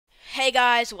Hey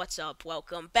guys, what's up?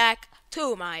 Welcome back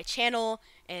to my channel,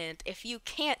 and if you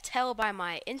can't tell by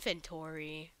my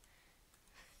inventory,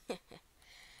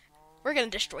 we're gonna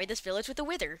destroy this village with a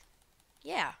wither.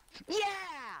 Yeah.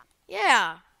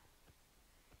 Yeah!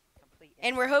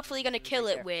 And we're hopefully gonna kill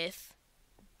it with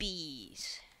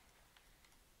bees.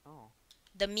 Oh.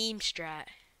 The meme strat.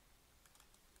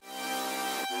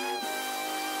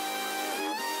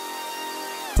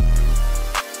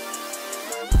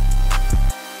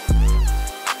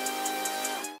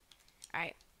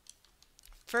 Alright.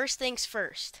 First things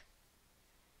first.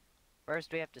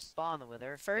 First, we have to spawn the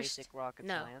wither. First, basic rocket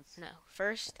no, science. no.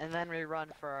 First, And then we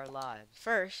run for our lives.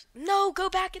 first. No, go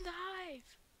back in the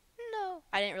hive. No.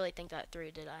 I didn't really think that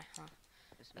through, did I? Huh.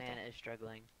 This man is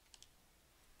struggling.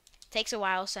 Takes a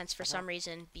while since for some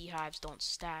reason beehives don't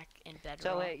stack in bedrock.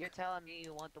 So wait, you're telling me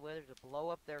you want the wither to blow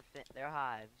up their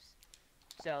hives,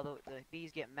 so the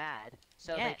bees get mad,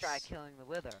 so they try killing the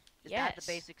wither. Is that the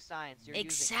basic science you're using?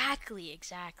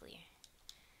 Exactly.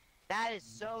 That is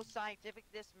so scientific.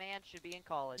 This man should be in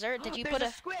college. Sir, did you There's put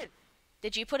a squid?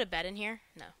 Did you put a bed in here?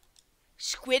 No.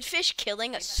 Squidfish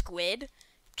killing a squid?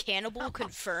 Cannibal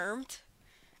confirmed.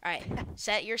 Alright,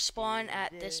 set your spawn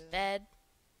at this bed.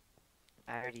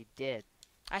 I already did.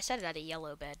 I set it at a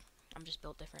yellow bed. I'm just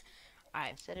built different. I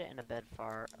Alright. set it in a bed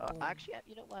far. Actually,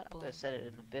 you know what? I'm gonna set it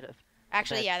in a bit of.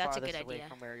 Actually, yeah, that's a farthest good away idea.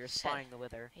 From where you're spawning the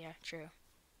wither. Yeah, true.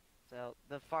 So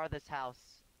the farthest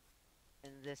house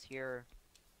in this here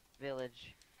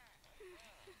village.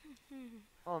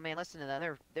 Oh man, listen to that.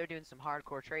 They're doing some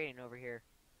hardcore trading over here.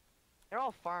 They're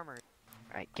all farmers.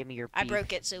 All right, give me your beef. I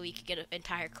broke it so we could get an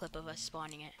entire clip of us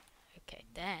spawning it. Okay,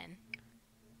 then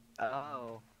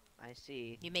Oh, I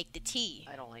see. you make the tea.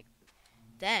 I don't like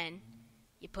Then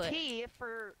you put tea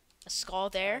for a skull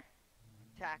there.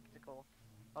 tactical.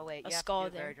 Oh wait, A you have skull to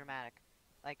do it there. very dramatic.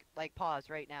 Like pause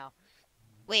right now.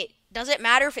 Wait, does it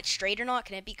matter if it's straight or not?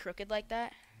 Can it be crooked like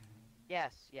that?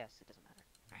 Yes, it doesn't matter.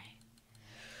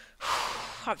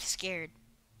 Alright. I'm scared.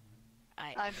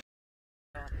 I'm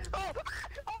Oh!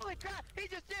 Holy crap! He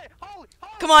just did it! Holy!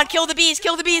 Come on, kill the bees,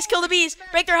 kill the bees, kill the bees!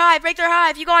 Break their hive, break their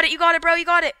hive! You got it, bro, you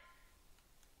got it!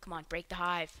 Come on, break the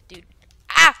hive, dude.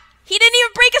 Ah! He didn't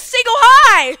even break a single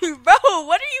hive! Bro,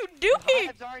 what are you doing?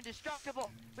 Hives are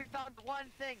indestructible! We found one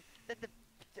thing that the...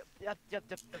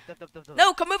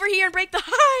 No, come over here and break the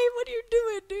hive! What are you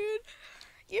doing, dude?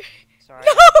 You... Sorry.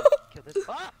 No! Kill this.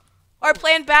 Ah! Our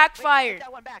plan Wait, backfired. hit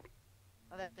that one back.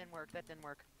 Oh, that didn't work.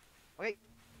 Wait.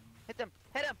 Hit them.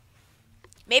 Hit him.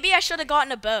 Maybe I should have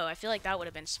gotten a bow. I feel like that would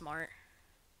have been smart.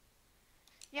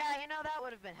 Yeah, you know, that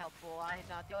would have been helpful. I'm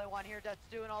not the only one here that's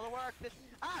doing all the work. The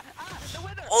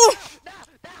wither. Oh! No.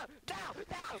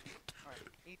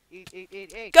 Alright,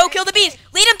 eat. Go kill the bees!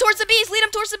 Lead him towards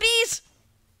the bees!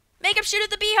 Make him shoot at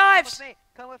the beehives!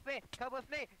 Come with me.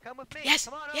 Yes!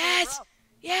 Come on over, Yes! bro.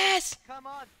 Yes! Come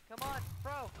on,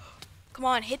 bro. Come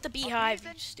on, hit the beehive,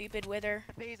 bees you stupid wither.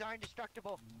 The bees are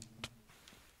indestructible.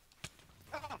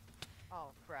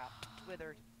 Oh, crap.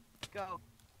 Withered. Go.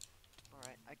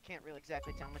 Alright, I can't really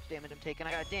exactly tell how much damage I'm taking.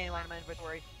 I got a dandelion in my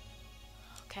inventory.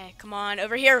 Okay, come on,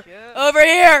 over here! Shoot. Over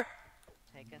here!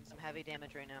 Taking some heavy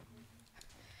damage right now.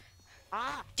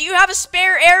 Ah! Do you have a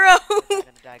spare arrow? Gonna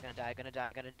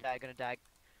die.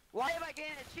 Why am I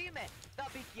getting an achievement? The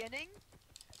beginning?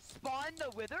 Spawn the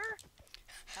wither?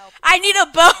 Help. I need a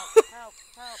bow!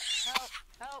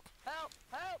 Help.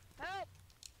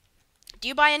 Do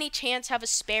you by any chance have a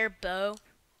spare bow?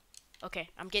 Okay,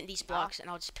 I'm getting these blocks and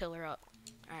I'll just pillar up.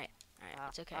 Alright,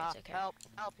 it's okay. Help,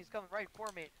 he's coming right for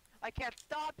me. I can't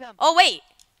stop him. Oh wait!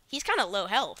 He's kinda low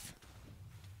health.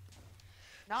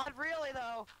 Not really,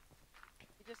 though.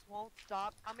 He just won't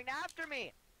stop coming after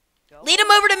me. Go Lead him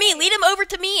over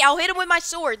to me! I'll hit him with my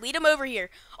sword. Lead him over here.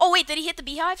 Oh wait, did he hit the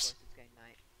beehives? It's getting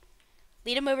night.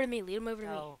 Lead him over to me.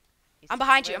 No, he's I'm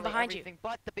behind you, literally I'm behind you. everything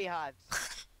but the beehives.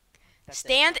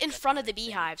 Stand in front of the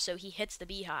beehive so he hits the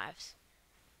beehives.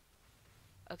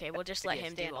 Okay, we'll just let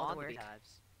him do all the work.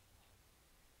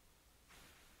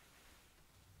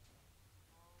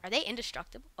 Are they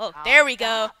indestructible? Oh, there we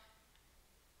go.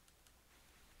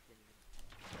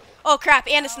 Oh crap,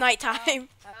 and it's nighttime.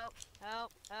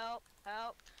 Help.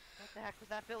 What the heck was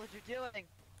that villager doing? Okay,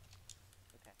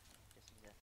 just need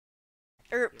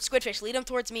to... Squidfish, lead him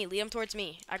towards me.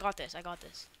 I got this.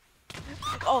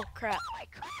 Oh crap. Oh my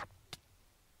crap!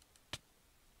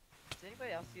 Does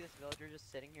anybody else see this villager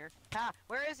just sitting here? Ha!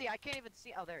 Where is he? I can't even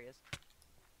see. Oh, there he is.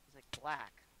 He's like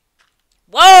black.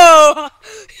 Whoa!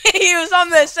 He was on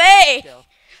the say!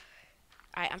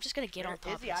 Alright, I'm just gonna get on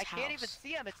top of this house. I can't even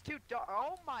see him. It's too dark.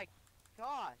 Oh my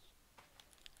gosh.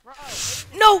 Bro,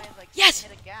 No! guy is, like, Yes!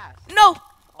 hit a gas. No!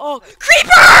 Oh,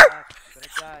 creeper! Gonna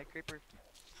die, creeper.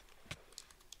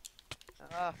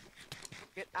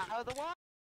 Get out of the water!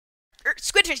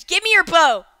 Squidfish, give me your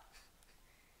bow!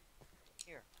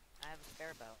 Here, I have a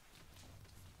spare bow.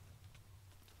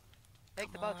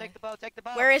 Take the bow, take the bow, take the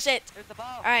bow! Where is it? There's the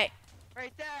bow! Alright.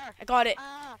 Right there! I got it.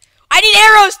 Ah. I need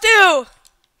arrows too!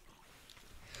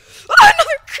 Oh,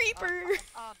 another creeper!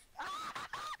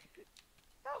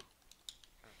 No.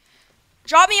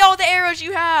 Drop me all the arrows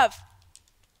you have!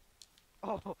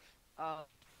 Oh,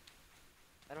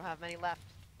 I don't have many left,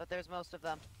 but there's most of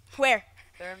them. Where?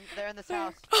 They're in this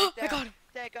house. Oh, Right I got him.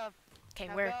 Take them. Okay,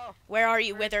 now where? Go. Where are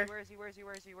you, Wither? Where is he? Where is he?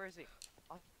 Where is he? Where is he?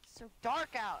 Oh, it's so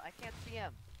dark out. I can't see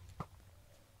him.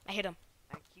 I hit him.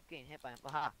 I keep getting hit by him.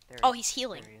 Aha, there Oh, he he's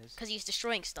healing. There he is. Because he's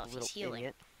destroying stuff. Little He's healing.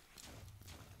 Idiot.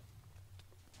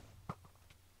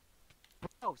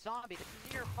 Oh, zombie, this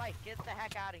is your fight. Get the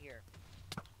heck out of here.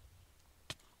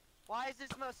 Why is this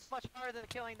much harder than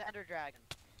killing the Ender Dragon?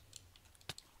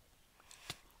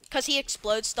 Because he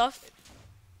explodes stuff.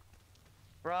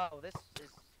 Bro, this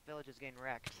village is getting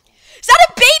wrecked. Is that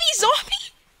a baby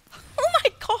zombie? Oh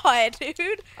my god,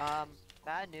 dude.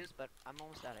 Bad news, but I'm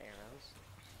almost out of arrows.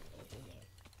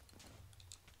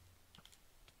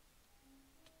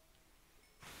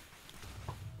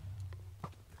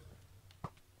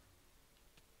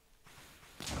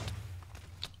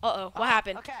 Uh-oh, what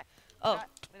happened? Okay. Oh.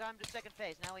 We got him to second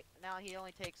phase. Now he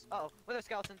only takes. Uh oh, wither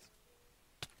skeletons.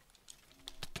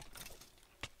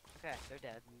 Okay, they're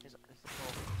dead.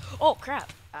 Oh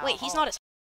crap! Ow, wait, he's not as.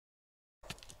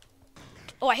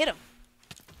 Oh, I hit him.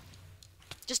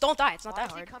 Just don't die. It's not Why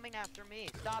that hard. Why is he coming after me?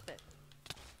 Stop it.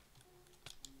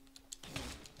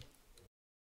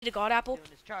 Need a god apple? Doing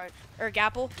his charge. Or a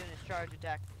gapple? Doing his charge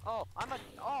attack. Oh, I'm at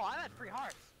 3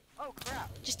 hearts. Oh crap.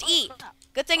 Just eat. Crap.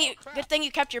 Good thing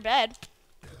you kept your bed.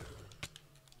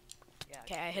 Yeah.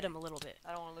 Okay, I hit him a little bit.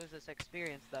 I don't want to lose this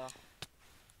experience though.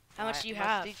 How much do you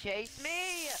have? He chased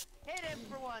me. Hit him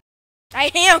for one.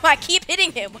 I am. I keep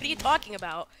hitting him. What are you talking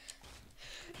about?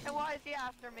 And why is he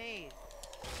after me?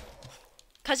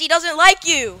 Cause he doesn't like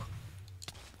you.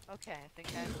 Okay, I think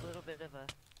I have a little bit of a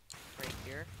break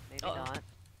here. Maybe Uh-oh. not.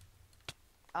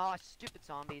 Oh, stupid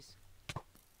zombies.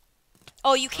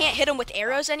 Oh, you can't hit him with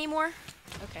arrows anymore?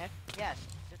 Okay. Yes.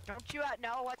 Don't you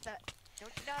know what that?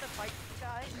 Don't you know how to fight these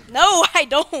guys? No, I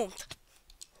don't.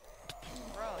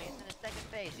 Bro, he's in his second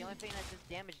phase. The only thing that just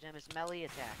damaged him is melee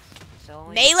attacks. So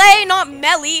only Melee, not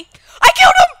melee. I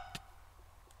killed him!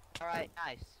 Alright,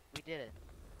 nice. We did it.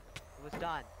 It was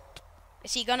done.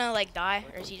 Is he gonna, like, die?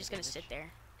 Or is he just gonna sit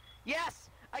there? Yes!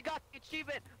 I got the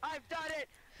achievement! I've done it!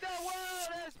 The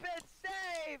world has been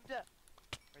saved!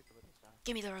 Where's the little star?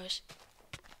 Give me the rose.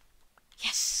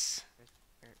 Yes.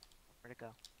 Where'd it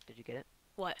go? Did you get it?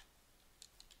 What?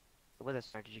 The wither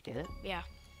star, did you get it? Yeah.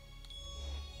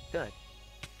 Good.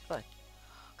 Good.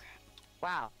 Oh, crap.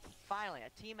 Wow. Finally,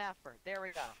 a team effort. There we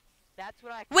go. That's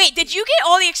what I... Wait, did you get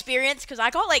all the experience? Because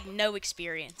I got, like, no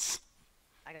experience.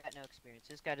 I got no experience.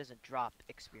 This guy doesn't drop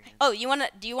experience. Oh,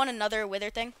 do you want another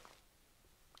wither thing?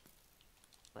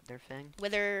 Wither thing?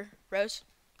 Wither rose?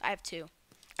 I have 2.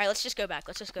 Alright, let's just go back.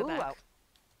 Let's just go back.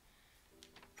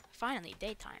 Finally,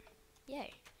 daytime.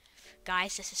 Yay.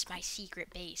 Guys, this is my secret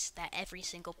base that every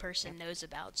single person knows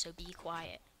about, so be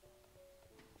quiet.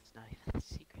 It's not even a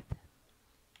secret.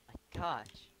 My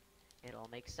gosh. It all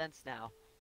makes sense now.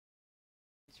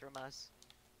 It's from us.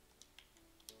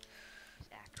 He's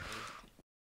actually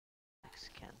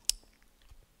Mexican.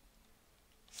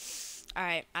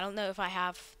 Alright, I don't know if I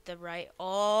have the right...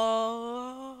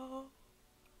 Oh.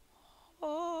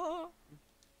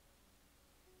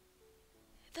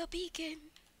 The beacon.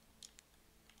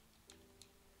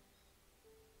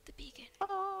 The beacon.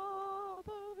 Oh,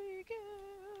 the beacon.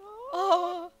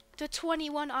 Oh, the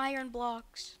 21 iron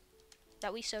blocks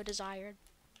that we so desired.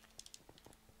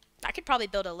 I could probably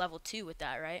build a level 2 with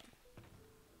that, right?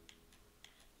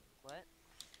 What?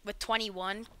 With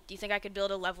 21, do you think I could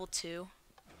build a level 2?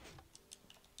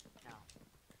 No.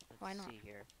 Why not? See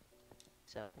here.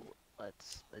 So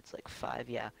it's like 5.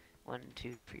 Yeah. 1,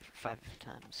 2, 3, 4, 5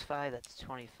 times 5. That's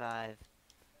 25.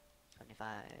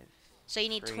 25. So you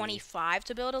need 3. 25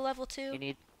 to build a level 2? You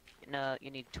need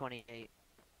 28.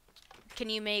 Can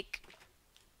you make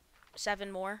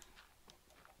 7 more?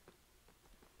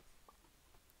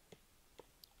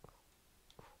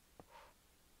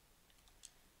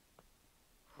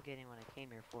 I'm getting what I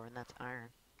came here for, and that's iron.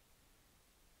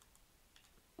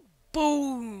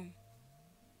 Boom!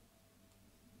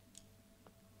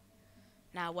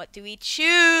 Now what do we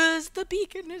choose? The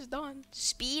beacon is done.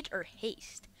 Speed or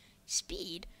haste?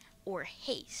 Speed or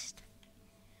haste?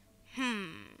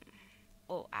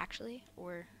 Oh, actually,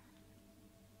 or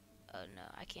Oh no,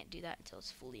 I can't do that until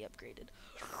it's fully upgraded.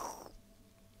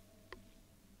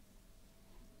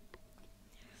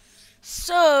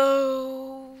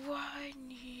 So I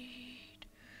need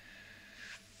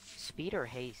speed or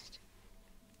haste.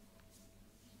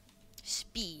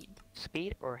 Speed.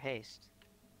 Speed or haste?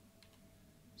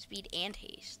 Speed and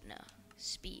haste. No,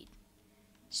 speed.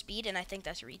 Speed, and I think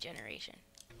that's regeneration.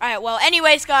 Alright, well,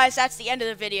 anyways, guys, that's the end of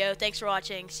the video. Thanks for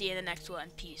watching. See you in the next one.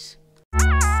 Peace.